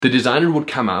the designer would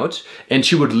come out and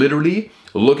she would literally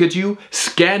look at you,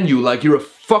 scan you like you're a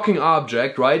fucking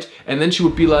object, right? And then she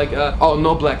would be like, oh,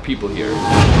 no black people here.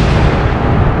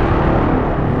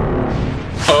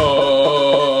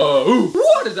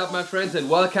 What is up, my friends, and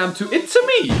welcome to It's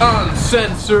Me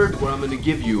Uncensored, where I'm gonna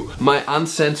give you my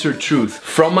uncensored truth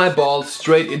from my balls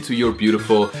straight into your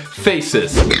beautiful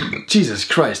faces. Jesus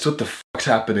Christ, what the fuck's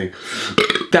happening?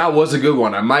 That was a good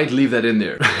one. I might leave that in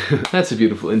there. That's a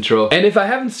beautiful intro. And if I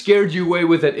haven't scared you away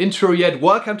with that intro yet,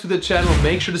 welcome to the channel.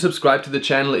 Make sure to subscribe to the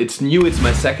channel. It's new. It's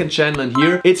my second channel, and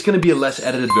here it's gonna be a less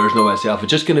edited version of myself.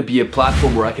 It's just gonna be a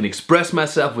platform where I can express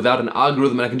myself without an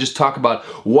algorithm, and I can just talk about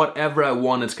whatever I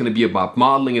want. It's gonna be about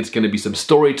modeling. It's gonna be some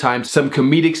story time, some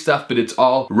comedic stuff, but it's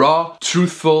all raw,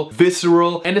 truthful,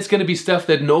 visceral, and it's gonna be stuff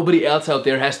that nobody else out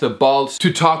there has the balls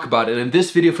to talk about. And in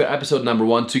this video for episode number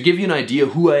 1, to give you an idea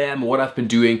who I am, what I've been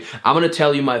doing, I'm gonna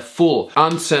tell you my full,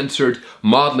 uncensored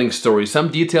modeling story. Some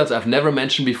details I've never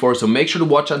mentioned before, so make sure to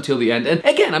watch until the end. And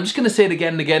again, I'm just gonna say it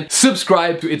again and again,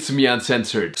 subscribe to It's Me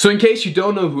Uncensored. So in case you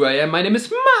don't know who I am, my name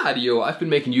is Mario. I've been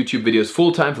making YouTube videos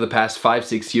full-time for the past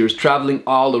 5-6 years, traveling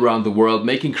all around the world,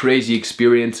 making crazy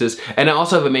experiences. And I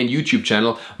also have a main YouTube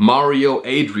channel, Mario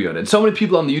Adrian. And so many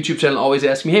people on the YouTube channel always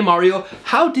ask me, hey Mario,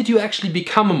 how did you actually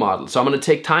become a model? So I'm gonna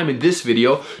take time in this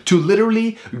video to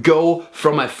literally go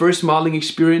from my first modeling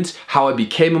experience, how I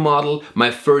became a model,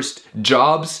 my first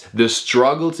jobs, the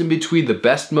struggles in between, the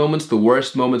best moments, the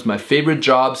worst moments, my favorite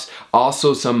jobs,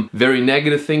 also some very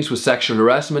negative things with sexual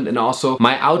harassment, and also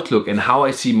my outlook and how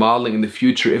I see modeling in the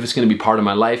future, if it's going to be part of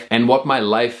my life, and what my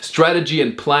life strategy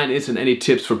and plan is, and any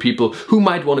tips for people who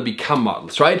might want to become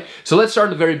models, right? So let's start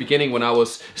at the very beginning, when I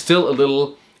was still a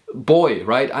little boy,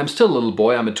 right? I'm still a little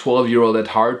boy. I'm a 12-year-old at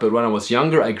heart, but when I was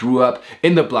younger, I grew up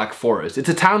in the Black Forest. It's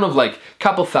a town of like a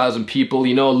couple thousand people,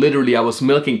 you know, literally I was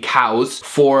milking cows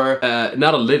for,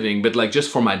 not a living, but like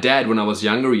just for my dad when I was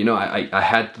younger. You know, I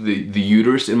had the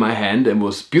uterus in my hand, and it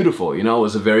was beautiful, you know, it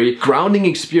was a very grounding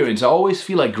experience. I always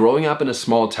feel like growing up in a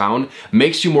small town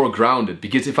makes you more grounded,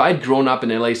 because if I'd grown up in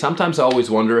LA, sometimes I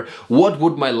always wonder, what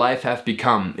would my life have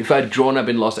become if I'd grown up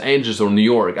in Los Angeles or New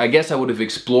York? I guess I would have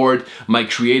explored my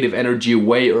creative energy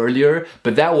way earlier,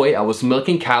 but that way I was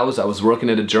milking cows, I was working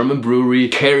at a German brewery,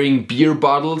 carrying beer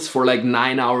bottles for like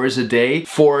 9 hours a day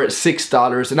for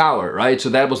 $6 an hour, right? So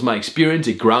that was my experience.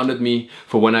 It grounded me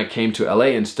for when I came to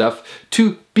LA and stuff,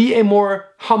 to be a more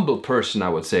humble person, I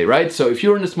would say, right? So if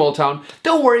you're in a small town,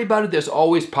 don't worry about it. There's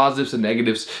always positives and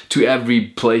negatives to every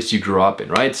place you grew up in,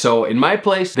 right? So in my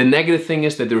place, the negative thing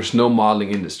is that there's no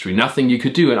modeling industry, nothing you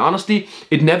could do. And honestly,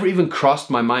 it never even crossed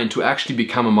my mind to actually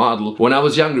become a model when I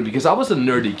was younger, because I was a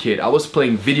nerdy kid. I was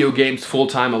playing video games full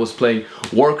time. I was playing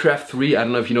Warcraft 3. I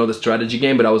don't know if you know the strategy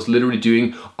game, but I was literally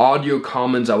doing audio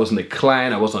comments. I was in the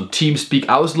clan. I was on TeamSpeak.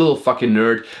 I was a little fucking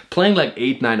nerd, playing like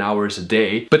 8-9 hours a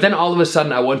day. But then all of a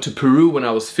sudden I went to Peru when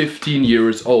I was 15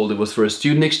 years old. It was for a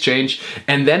student exchange,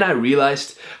 and then I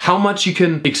realized how much you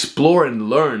can explore and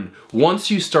learn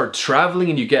once you start traveling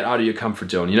and you get out of your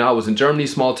comfort zone. You know, I was in Germany,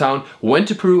 small town, went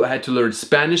to Peru, I had to learn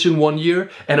Spanish in 1 year,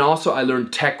 and also I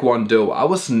learned Taekwondo. I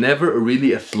was never a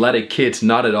really athletic kid,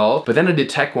 not at all, but then I did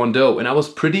Taekwondo and I was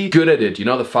pretty good at it. You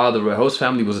know, the father of my host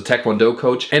family was a Taekwondo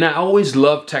coach, and I always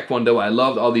loved Taekwondo. I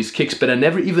loved all these kicks, but I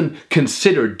never even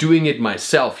considered doing it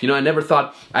myself. You know, I never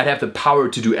thought I'd have the power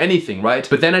to do anything, right?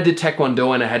 But then I did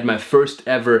Taekwondo and I had my first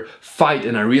ever fight,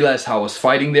 and I realized how I was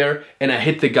fighting there, and I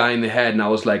hit the guy in the head, and I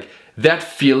was like, that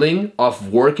feeling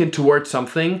of working towards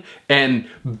something and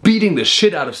beating the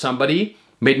shit out of somebody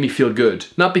made me feel good.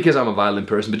 Not because I'm a violent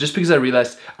person, but just because I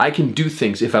realized I can do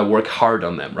things if I work hard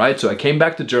on them, right? So I came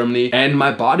back to Germany and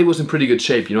my body was in pretty good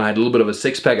shape. You know, I had a little bit of a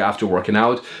six-pack after working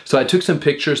out. So I took some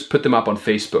pictures, put them up on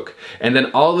Facebook. And then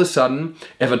all of a sudden,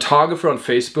 a photographer on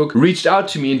Facebook reached out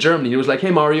to me in Germany. He was like, hey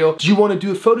Mario, do you want to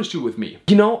do a photo shoot with me?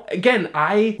 You know, again,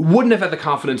 I wouldn't have had the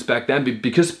confidence back then,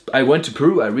 because I went to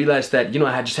Peru. I realized that, you know,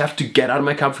 I just have to get out of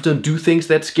my comfort zone, do things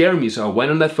that scare me. So I went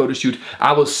on that photo shoot.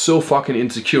 I was so fucking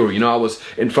insecure. You know, I was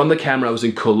in front of the camera, I was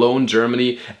in Cologne,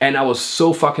 Germany, and I was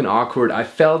so fucking awkward. I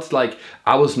felt like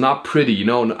I was not pretty, you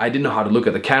know, and I didn't know how to look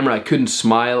at the camera. I couldn't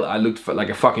smile. I looked like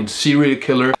a fucking serial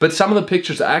killer. But some of the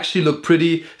pictures actually looked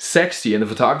pretty sexy, and the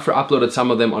photographer uploaded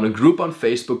some of them on a group on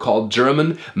Facebook called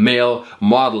German Male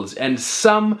Models. And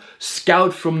some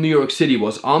scout from New York City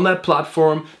was on that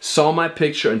platform, saw my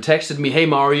picture and texted me, hey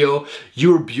Mario,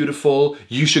 you're beautiful.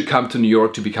 You should come to New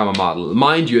York to become a model.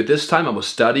 Mind you, at this time I was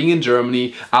studying in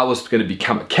Germany. I was gonna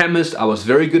become a chemist. I was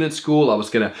very good at school. I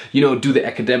was gonna, you know, do the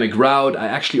academic route. I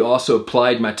actually also applied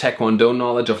applied my Taekwondo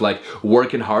knowledge of like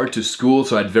working hard to school,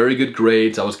 so I had very good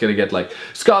grades. I was gonna get like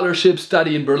scholarships,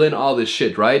 study in Berlin, all this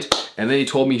shit, right? And then he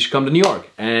told me you should come to New York.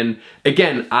 And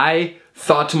again, I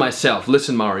thought to myself,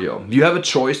 listen Mario, you have a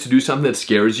choice to do something that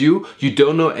scares you. You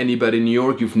don't know anybody in New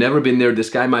York, you've never been there,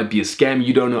 this guy might be a scam,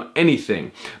 you don't know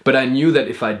anything. But I knew that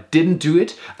if I didn't do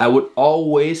it, I would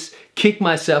always kick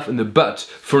myself in the butt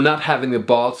for not having the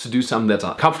balls to do something that's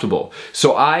uncomfortable.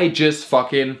 So I just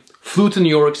fucking flew to New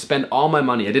York, spent all my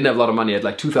money. I didn't have a lot of money. I had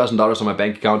like $2,000 on my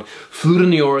bank account. Flew to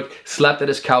New York, slept at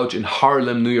his couch in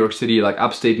Harlem, New York City, like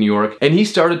upstate New York. And he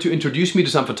started to introduce me to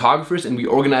some photographers and we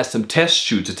organized some test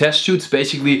shoots. A test shoot's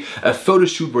basically a photo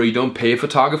shoot where you don't pay a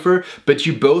photographer, but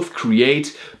you both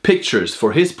create pictures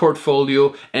for his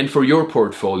portfolio and for your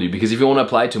portfolio. Because if you want to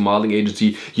apply to a modeling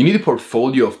agency, you need a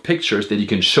portfolio of pictures that you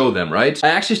can show them, right? I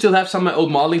actually still have some of my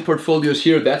old modeling portfolios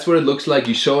here. That's what it looks like.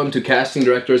 You show them to casting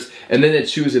directors and then they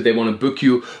choose if they want to book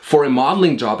you for a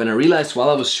modeling job. And I realized while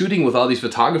I was shooting with all these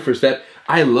photographers that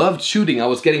I loved shooting. I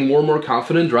was getting more and more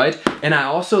confident, right? And I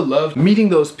also loved meeting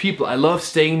those people. I loved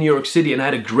staying in New York City and I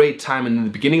had a great time. And in the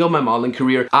beginning of my modeling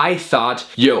career, I thought,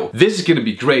 yo, this is gonna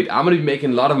be great. I'm gonna be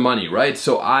making a lot of money, right?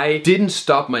 So I didn't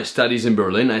stop my studies in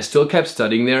Berlin. I still kept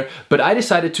studying there, but I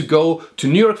decided to go to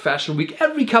New York Fashion Week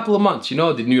every couple of months. You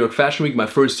know, the New York Fashion Week, my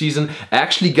first season, I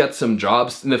actually got some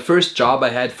jobs. In the first job I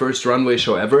had, first runway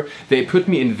show ever, they put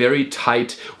me in very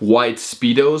tight white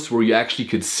Speedos where you actually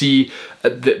could see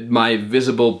my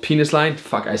visible penis line.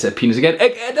 Fuck, I said penis again.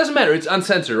 It doesn't matter, it's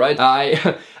uncensored, right?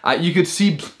 You could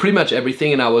see pretty much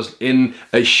everything, and I was in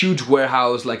a huge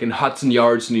warehouse like in Hudson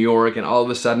Yards, New York, and all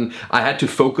of a sudden I had to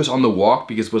focus on the walk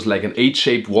because it was like an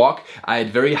H-shaped walk. I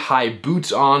had very high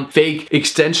boots on, fake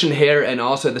extension hair, and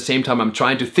also at the same time I'm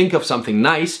trying to think of something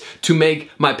nice to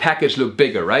make my package look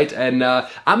bigger, right? And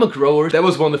I'm a grower. That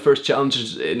was one of the first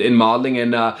challenges in modeling,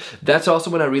 and that's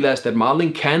also when I realized that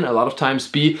modeling can a lot of times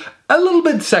be a little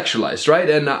bit sexualized, right?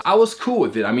 And I was cool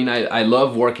with it. I mean, I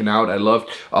love working out. I loved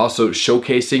also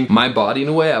showcasing my body in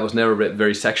a way. I was never a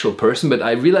very sexual person, but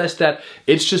I realized that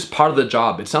it's just part of the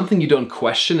job. It's something you don't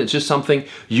question. It's just something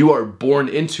you are born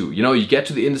into. You know, you get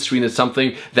to the industry and it's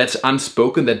something that's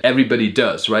unspoken that everybody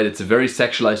does, right? It's a very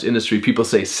sexualized industry. People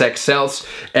say sex sells,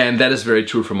 and that is very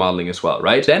true for modeling as well,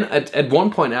 right? Then at one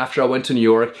point after I went to New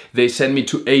York, they sent me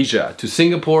to Asia, to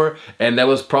Singapore, and that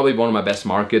was probably one of my best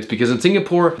markets because in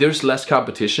Singapore, there's less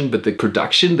competition, but the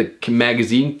production, the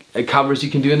magazine covers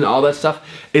you can do and all that stuff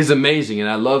is amazing, and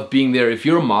I love being there. If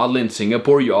you're a model in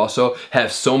Singapore, you also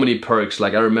have so many perks.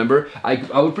 Like I remember, I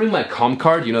would bring my comm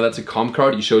card, you know, that's a comm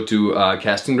card you show to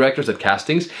casting directors at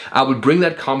castings. I would bring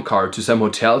that comm card to some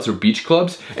hotels or beach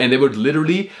clubs, and they would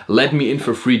literally let me in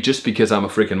for free just because I'm a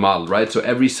freaking model, right? So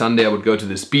every Sunday I would go to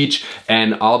this beach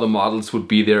and all the models would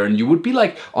be there, and you would be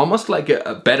like almost like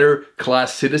a better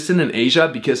class citizen in Asia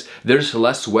because there's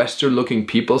less Western looking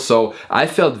people. So I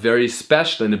felt very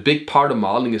special, and a big part of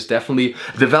modeling is definitely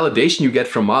the validation you get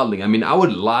from modeling. I mean, I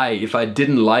would lie if I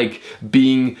didn't like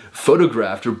being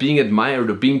photographed or being admired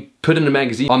or being put in a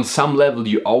magazine. On some level,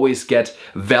 you always get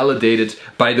validated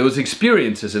by those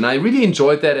experiences, and I really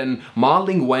enjoyed that. And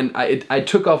modeling went, I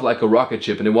took off like a rocket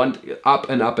ship, and it went up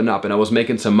and up and up, and I was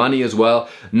making some money as well.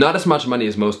 Not as much money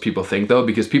as most people think though,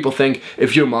 because people think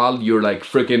if you're a model, you're like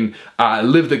freaking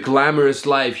live the glamorous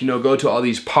life, you know, go to all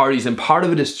these parties, and part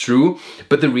of it is true,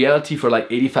 but the reality for like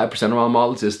 85% of our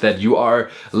models is that you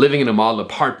are living in a model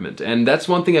apartment. And that's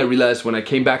one thing I realized when I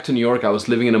came back to New York. I was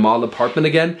living in a model apartment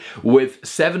again with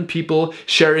 7 people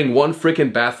sharing one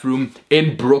freaking bathroom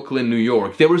in Brooklyn, New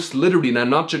York. There was literally, and I'm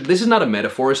not sure, this is not a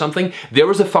metaphor or something, there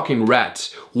was a fucking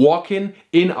rat walking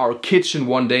in our kitchen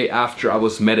one day after I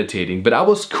was meditating. But I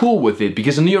was cool with it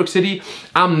because in New York City,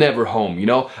 I'm never home, you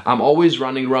know? I'm always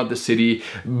running around the city,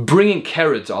 bringing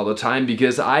carrots all the time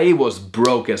because I was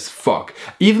broke as fuck.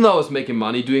 Even though I was making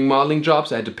money doing modeling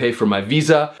jobs, I had to pay for my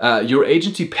visa. Your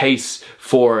agency pays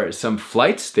for some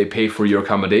flights, they pay for your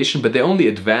accommodation, but they only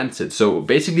advance it. So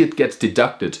basically it gets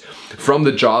deducted from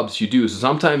the jobs you do. So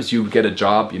sometimes you get a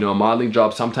job, you know, a modeling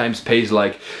job sometimes pays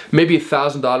like maybe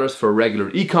 $1,000 for a regular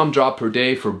e-com job per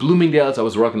day. For Bloomingdale's, I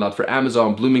was working a lot for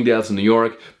Amazon, Bloomingdale's in New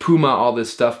York, Puma, all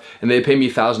this stuff, and they pay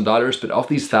me $1,000, but of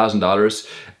these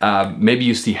 $1,000, maybe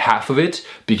you see half of it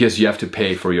because you have to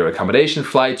pay for your accommodation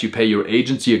flights, you pay your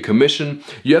agency a commission,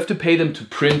 you have to pay them to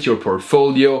print your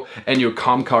portfolio and your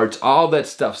comm cards, all that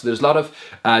stuff. So there's a lot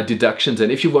of deductions,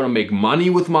 and if you want to make money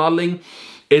with modeling,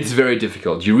 it's very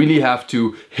difficult. You really have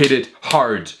to hit it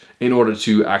hard in order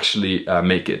to actually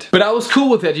make it. But I was cool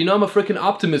with that, you know, I'm a freaking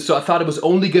optimist, so I thought it was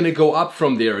only gonna go up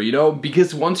from there, you know,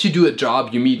 because once you do a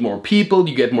job, you meet more people,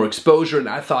 you get more exposure, and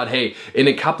I thought, hey, in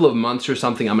a couple of months or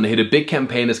something, I'm gonna hit a big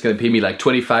campaign that's gonna pay me like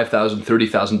 $25,000,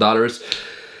 $30,000,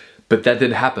 but that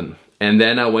didn't happen. And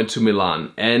then I went to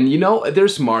Milan. And you know,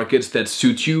 there's markets that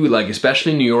suit you, like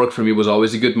especially New York for me was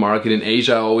always a good market. In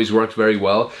Asia, I always worked very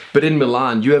well. But in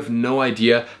Milan, you have no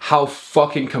idea how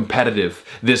fucking competitive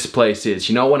this place is.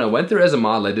 You know, when I went there as a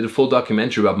model, I did a full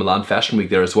documentary about Milan Fashion Week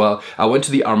there as well. I went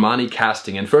to the Armani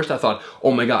casting, and first I thought,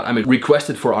 oh my God, I'm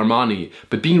requested for Armani.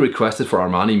 But being requested for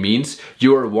Armani means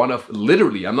you're one of,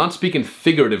 literally, I'm not speaking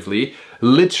figuratively,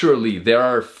 literally, there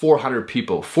are 400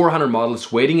 people, 400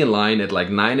 models waiting in line at like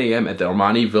 9 a.m. at the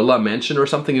Armani Villa Mansion or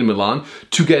something in Milan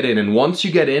to get in. And once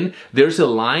you get in, there's a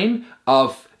line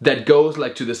that goes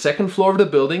like to the second floor of the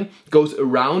building, goes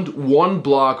around one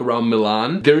block around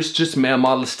Milan. There's just male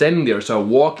models standing there. So I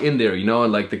walk in there, you know,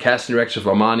 and like the casting directors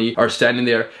of Armani are standing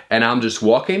there, and I'm just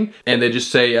walking, and they just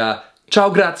say, ciao,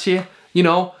 grazie, you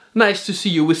know, nice to see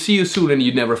you, we'll see you soon, and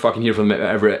you'd never fucking hear from them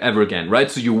ever again,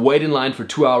 right? So you wait in line for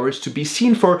 2 hours to be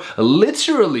seen for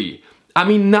literally, I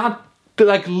mean, not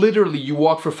like literally, you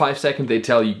walk for 5 seconds, they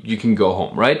tell you you can go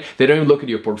home, right? They don't even look at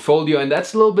your portfolio, and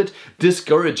that's a little bit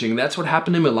discouraging. That's what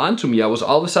happened in Milan to me. I was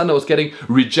all of a sudden, I was getting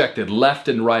rejected left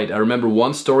and right. I remember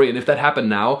one story, and if that happened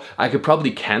now, I could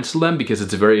probably cancel them because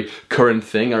it's a very current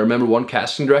thing. I remember one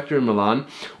casting director in Milan,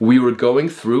 we were going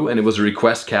through, and it was a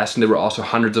request casting, there were also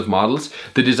hundreds of models.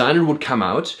 The designer would come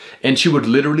out, and she would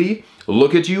literally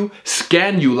look at you,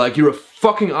 scan you like you're a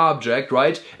fucking object,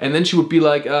 right? And then she would be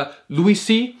like, Louis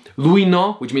C, Louis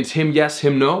no, which means him yes,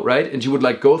 him no, right? And she would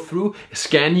like go through,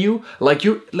 scan you, like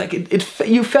you're, like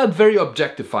you felt very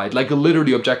objectified, like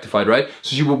literally objectified, right?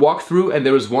 So she would walk through, and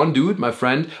there was one dude, my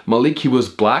friend Malik, he was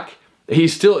black. He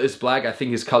still is black, I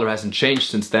think his color hasn't changed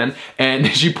since then. And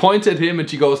she points at him and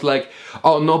she goes like,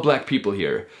 oh, no black people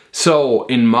here. So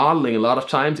in modeling, a lot of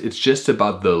times it's just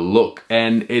about the look,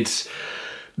 and it's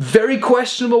very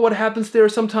questionable what happens there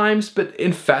sometimes, but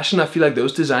in fashion, I feel like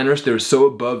those designers, they're so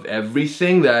above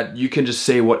everything that you can just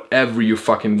say whatever you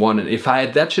fucking want. And if I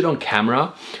had that shit on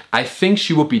camera, I think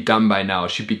she would be done by now.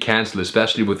 She'd be canceled,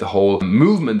 especially with the whole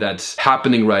movement that's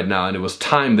happening right now. And it was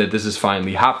time that this is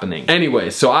finally happening. Anyway,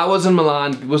 so I was in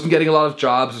Milan, wasn't getting a lot of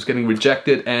jobs, was getting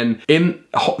rejected. And in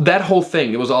that whole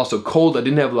thing, it was also cold. I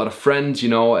didn't have a lot of friends, you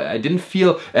know, I didn't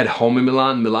feel at home in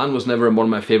Milan. Milan was never one of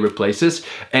my favorite places.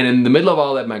 And in the middle of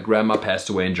all that, my grandma passed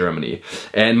away in Germany,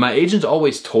 and my agent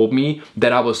always told me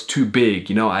that I was too big.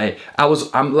 You know,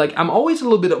 I'm always a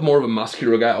little bit more of a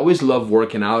muscular guy. I always love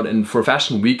working out, and for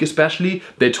Fashion Week especially,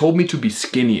 they told me to be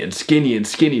skinny and skinny and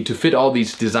skinny to fit all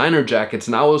these designer jackets,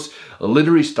 and I was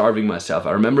literally starving myself.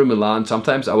 I remember in Milan,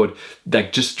 sometimes I would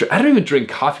like I don't even drink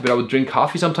coffee, but I would drink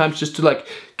coffee sometimes just to like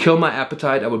kill my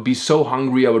appetite. I would be so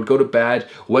hungry, I would go to bed,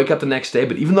 wake up the next day,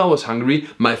 but even though I was hungry,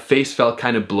 my face felt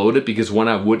kind of bloated, because when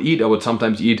I would eat, I would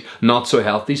sometimes eat not so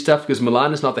healthy stuff, because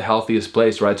Milan is not the healthiest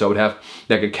place, right? So I would have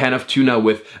like a can of tuna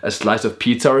with a slice of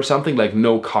pizza or something, like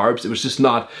no carbs. It was just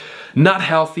not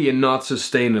healthy and not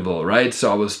sustainable, right?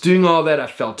 So I was doing all that, I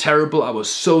felt terrible, I was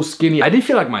so skinny. I didn't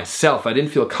feel like myself, I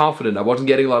didn't feel confident, I wasn't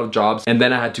getting a lot of jobs, and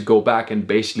then I had to go back and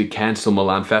basically cancel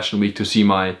Milan Fashion Week to see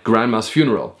my grandma's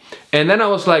funeral. And then I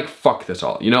was like, fuck this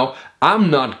all, you know?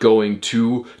 I'm not going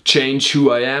to change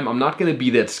who I am. I'm not gonna be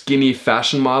that skinny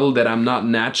fashion model that I'm not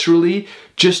naturally,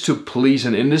 just to please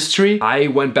an industry. I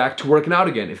went back to working out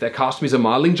again. If that cost me some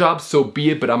modeling job, so be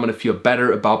it, but I'm gonna feel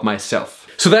better about myself.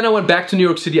 So then I went back to New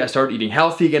York City, I started eating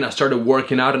healthy again, I started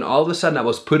working out, and all of a sudden I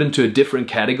was put into a different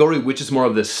category, which is more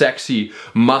of the sexy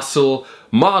muscle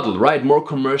model, right? More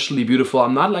commercially beautiful.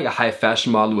 I'm not like a high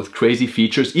fashion model with crazy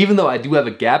features, even though I do have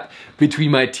a gap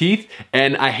between my teeth,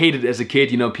 and I hated it as a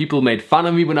kid. You know, people made fun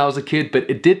of me when I was a kid, but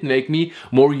it did make me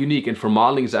more unique, and for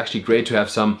modeling it's actually great to have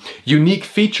some unique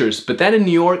features. But then in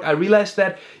New York, I realized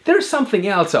that there's something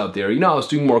else out there. You know, I was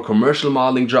doing more commercial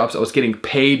modeling jobs, I was getting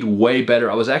paid way better,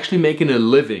 I was actually making a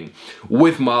living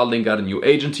with modeling, got a new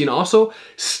agency, and also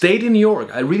stayed in New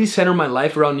York. I really centered my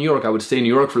life around New York. I would stay in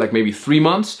New York for like maybe 3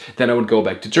 months, then I would go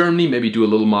back to Germany, maybe do a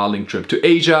little modeling trip to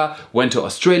Asia, went to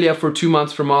Australia for 2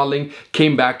 months for modeling,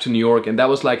 came back to New York, and that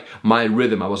was like my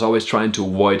rhythm. I was always trying to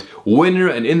avoid winter,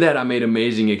 and in that I made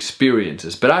amazing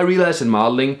experiences. But I realized in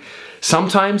modeling,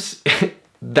 sometimes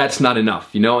that's not enough,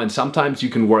 you know, and sometimes you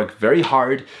can work very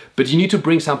hard, but you need to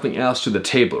bring something else to the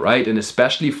table, right? And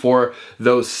especially for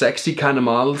those sexy kind of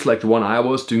models, like the one I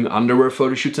was doing underwear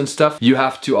photo shoots and stuff, you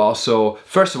have to also,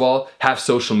 first of all, have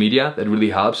social media. That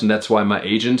really helps, and that's why my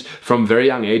agent, from a very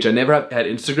young age, I never had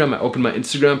Instagram. I opened my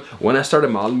Instagram when I started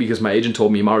modeling because my agent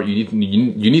told me, Mauro, you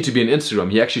need to be on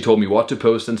Instagram. He actually told me what to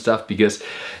post and stuff, because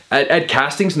at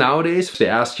castings nowadays, they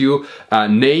ask you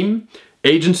name,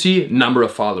 agency, number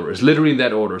of followers, literally in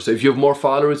that order. So if you have more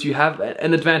followers, you have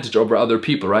an advantage over other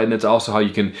people, right? And that's also how you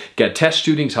can get test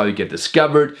shootings, how you get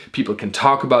discovered, people can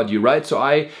talk about you, right? So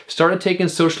I started taking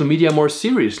social media more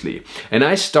seriously, and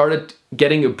I started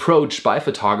getting approached by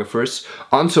photographers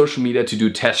on social media to do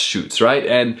test shoots, right?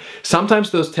 And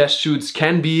sometimes those test shoots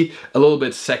can be a little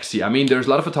bit sexy. I mean, there's a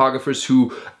lot of photographers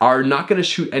who are not gonna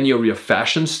shoot any of your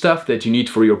fashion stuff that you need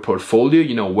for your portfolio,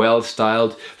 you know,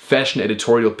 well-styled fashion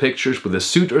editorial pictures with a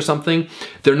suit or something.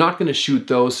 They're not gonna shoot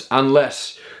those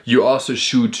unless you also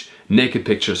shoot naked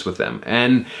pictures with them.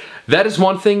 And that is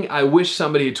one thing I wish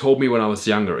somebody had told me when I was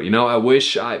younger. You know, I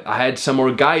wish I had some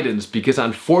more guidance, because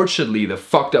unfortunately the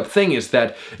fucked up thing is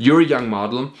that you're a young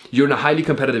model, you're in a highly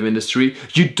competitive industry,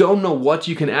 you don't know what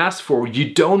you can ask for,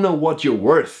 you don't know what you're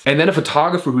worth. And then a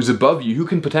photographer who's above you, who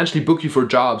can potentially book you for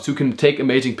jobs, who can take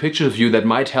amazing pictures of you that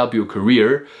might help your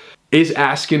career, is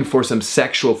asking for some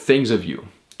sexual things of you.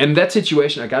 In that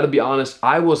situation, I gotta be honest,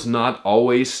 I was not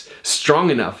always strong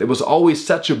enough. It was always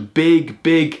such a big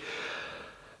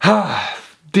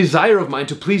desire of mine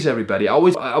to please everybody. I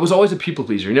was always a people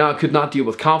pleaser. You know, I could not deal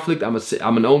with conflict. I'm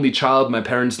an only child. My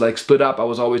parents like split up. I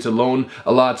was always alone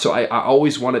a lot. So I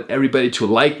always wanted everybody to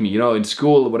like me, you know, in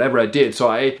school or whatever I did. So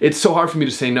it's so hard for me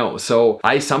to say no. So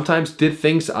I sometimes did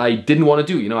things I didn't want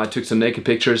to do. You know, I took some naked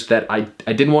pictures that I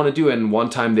didn't want to do. And one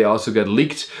time they also got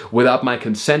leaked without my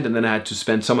consent. And then I had to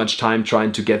spend so much time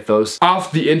trying to get those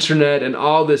off the internet and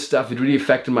all this stuff. It really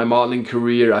affected my modeling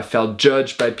career. I felt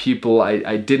judged by people.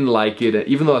 I didn't like it.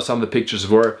 Even though some of the pictures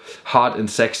were hot and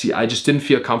sexy, I just didn't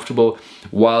feel comfortable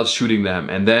while shooting them.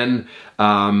 And then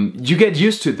you get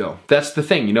used to it though. That's the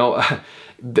thing, you know.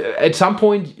 At some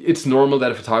point, it's normal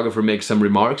that a photographer makes some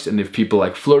remarks, and if people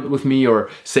like flirt with me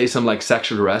or say some like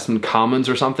sexual harassment comments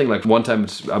or something, like one time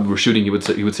we were shooting, he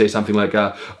would say something like,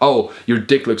 "Oh, your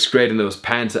dick looks great in those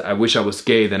pants. I wish I was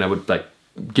gay." Then I would like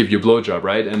give you a blowjob,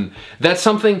 right? And that's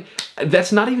something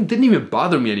that's didn't even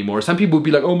bother me anymore. Some people would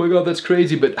be like, "Oh my god, that's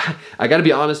crazy," but I gotta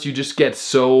be honest, you just get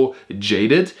so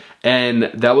jaded, and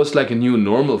that was like a new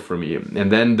normal for me.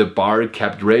 And then the bar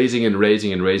kept raising and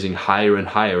raising and raising higher and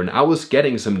higher, and I was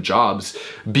getting some jobs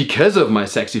because of my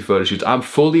sexy photo shoots. I'm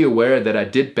fully aware that I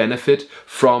did benefit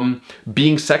from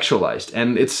being sexualized,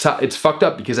 and it's fucked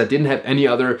up because I didn't have any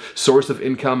other source of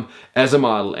income as a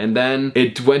model. And then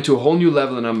it went to a whole new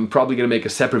level, and I'm probably gonna make a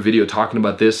separate video talking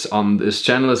about this on this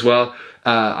channel as well.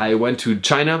 I went to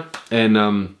China, and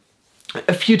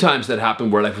a few times that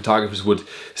happened where like photographers would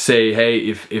say, hey,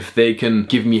 if they can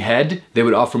give me head, they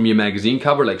would offer me a magazine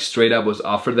cover. Like straight up was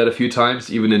offered that a few times,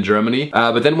 even in Germany.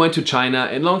 But then went to China,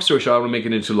 and long story short, I don't make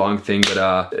it into a long thing,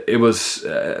 but it was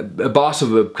a boss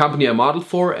of a company I modeled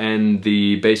for, and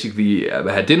basically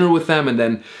I had dinner with them, and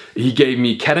then he gave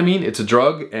me ketamine. It's a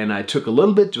drug, and I took a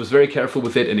little bit, was very careful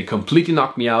with it, and it completely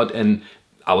knocked me out, and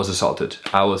I was assaulted.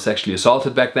 I was sexually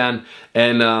assaulted back then.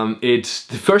 And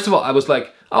first of all, I was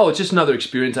like, oh, it's just another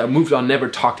experience. I moved on, never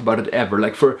talked about it ever.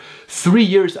 Like for 3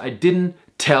 years, I didn't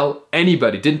tell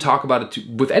anybody, didn't talk about it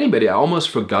with anybody. I almost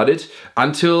forgot it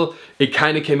until it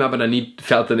kind of came up, and I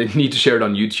felt that I need to share it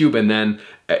on YouTube. And then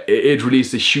it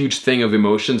released a huge thing of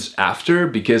emotions after,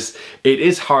 because it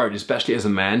is hard, especially as a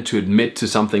man, to admit to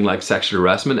something like sexual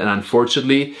harassment. And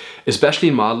unfortunately, especially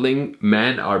in modeling,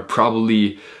 men are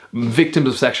probably victims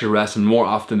of sexual harassment more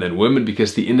often than women,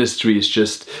 because the industry is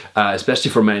just, especially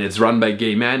for men, it's run by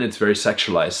gay men, it's very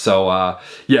sexualized. So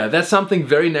yeah, that's something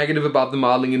very negative about the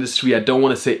modeling industry. I don't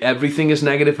want to say everything is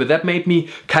negative, but that made me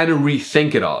kind of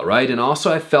rethink it all, right? And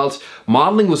also I felt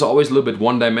modeling was always a little bit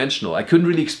one-dimensional. I couldn't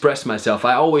really express myself.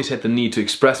 I always had the need to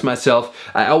express myself.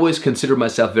 I always considered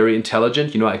myself very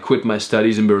intelligent. You know, I quit my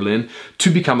studies in Berlin to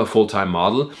become a full-time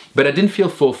model, but I didn't feel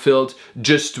fulfilled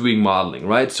just doing modeling,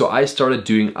 right? So I started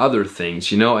doing other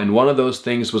things, you know, and one of those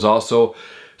things was also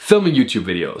filming YouTube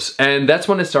videos. And that's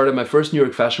when I started my first New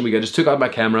York Fashion Week. I just took out my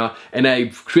camera and I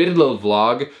created a little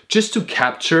vlog just to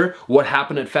capture what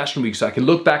happened at Fashion Week, so I can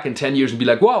look back in 10 years and be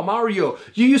like, wow, Mario,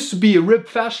 you used to be a ripped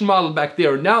fashion model back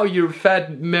there. Now you're a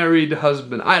fat married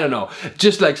husband. I don't know,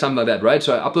 just like something like that, right?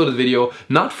 So I uploaded the video,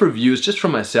 not for views, just for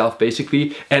myself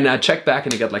basically. And I checked back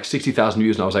and I got like 60,000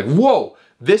 views, and I was like, whoa,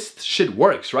 this shit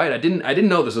works, right? I didn't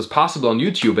know this was possible on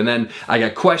YouTube. And then I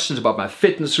got questions about my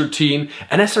fitness routine,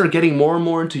 and I started getting more and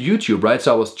more into YouTube, right?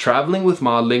 So I was traveling with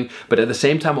modeling, but at the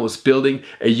same time I was building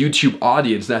a YouTube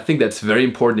audience. And I think that's very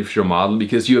important if you're a model,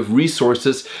 because you have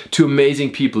resources to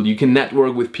amazing people. You can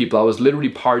network with people. I was literally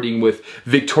partying with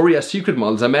Victoria's Secret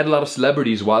models. I met a lot of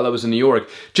celebrities while I was in New York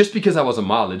just because I was a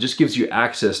model. It just gives you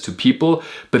access to people,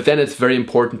 but then it's very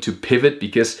important to pivot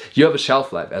because you have a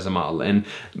shelf life as a model. And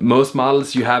most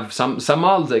models, you have some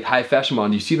models like high fashion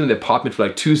models, you see them in the apartment for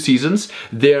like 2 seasons.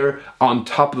 They're on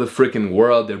top of the freaking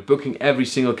world. They're booking every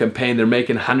single campaign. They're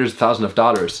making hundreds of thousands of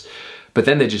dollars. But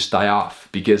then they just die off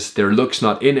because their look's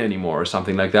not in anymore or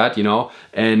something like that, you know?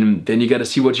 And then you gotta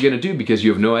see what you're gonna do because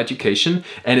you have no education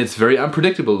and it's very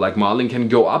unpredictable. Like modeling can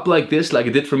go up like this, like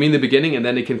it did for me in the beginning, and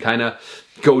then it can kind of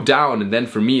go down. And then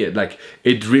for me,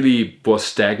 it really was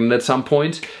stagnant at some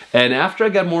point. And after I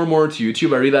got more and more into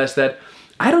YouTube, I realized that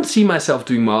I don't see myself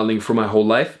doing modeling for my whole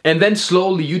life. And then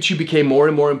slowly YouTube became more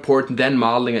and more important than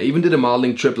modeling. I even did a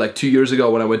modeling trip like 2 years ago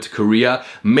when I went to Korea,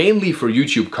 mainly for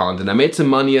YouTube content. I made some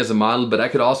money as a model, but I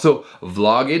could also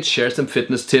vlog it, share some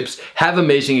fitness tips, have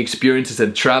amazing experiences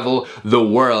and travel the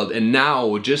world. And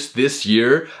now, just this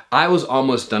year, I was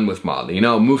almost done with modeling. You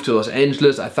know, I moved to Los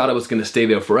Angeles. I thought I was gonna stay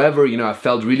there forever. You know, I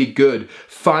felt really good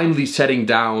finally settling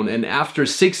down. And after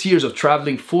 6 years of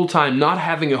traveling full time, not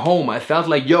having a home, I felt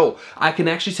like, yo, I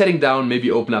can actually setting down, maybe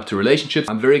open up to relationships.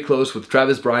 I'm very close with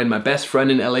Travis Bryan, my best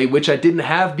friend in LA, which I didn't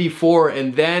have before.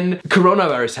 And then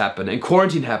coronavirus happened and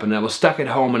quarantine happened and I was stuck at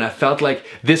home, and I felt like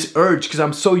this urge, because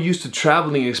I'm so used to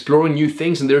traveling and exploring new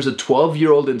things, and there's a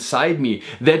 12-year-old inside me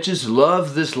that just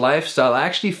loves this lifestyle. I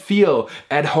actually feel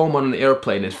at home on an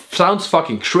airplane. It sounds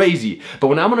fucking crazy, but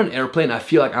when I'm on an airplane, I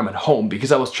feel like I'm at home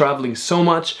because I was traveling so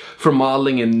much for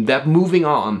modeling, and that moving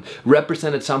on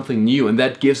represented something new, and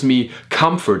that gives me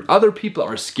comfort. Other people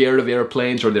are scared of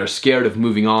airplanes or they're scared of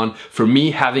moving on. For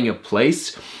me, having a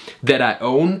place that I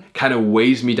own kind of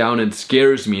weighs me down and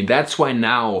scares me. And that's why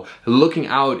now, looking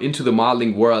out into the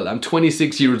modeling world, I'm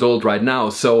 26 years old right now.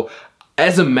 So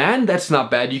as a man, that's not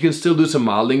bad. You can still do some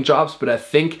modeling jobs, but I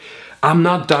think I'm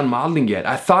not done modeling yet.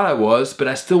 I thought I was, but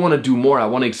I still want to do more. I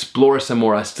want to explore some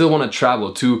more. I still want to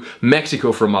travel to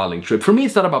Mexico for a modeling trip. For me,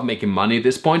 it's not about making money at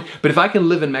this point, but if I can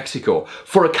live in Mexico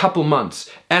for a couple months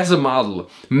as a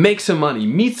model, make some money,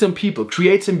 meet some people,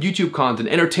 create some YouTube content,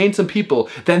 entertain some people,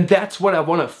 then that's what I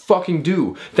want to fucking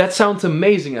do. That sounds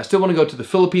amazing. I still want to go to the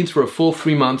Philippines for a full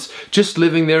 3 months, just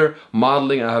living there,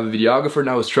 modeling. I have a videographer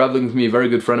now who's traveling with me, a very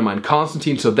good friend of mine,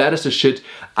 Constantine. So that is the shit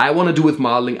I want to do with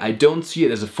modeling. I don't see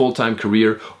it as a full-time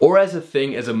career or as a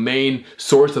thing, as a main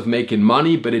source of making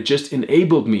money, but it just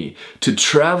enabled me to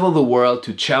travel the world,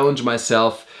 to challenge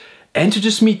myself, and to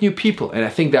just meet new people. And I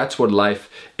think that's what life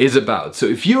is about. So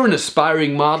if you're an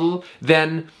aspiring model,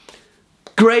 then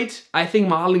great. I think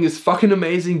modeling is fucking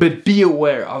amazing, but be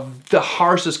aware of the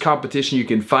harshest competition you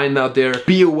can find out there.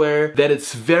 Be aware that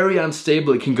it's very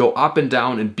unstable. It can go up and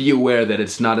down, and be aware that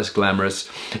it's not as glamorous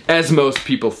as most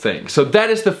people think. So that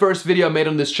is the first video I made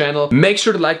on this channel. Make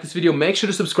sure to like this video, make sure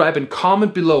to subscribe, and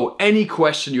comment below any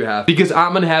question you have, because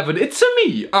I'm gonna have an It's a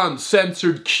Me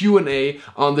uncensored Q&A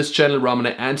on this channel where I'm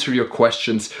gonna answer your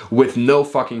questions with no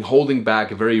fucking holding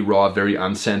back, very raw, very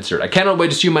uncensored. I cannot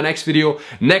wait to see you in my next video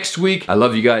next week. I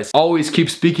love you guys. Always keep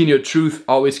speaking your truth,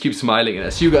 always keep smiling, and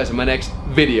I'll see you guys in my next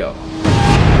video.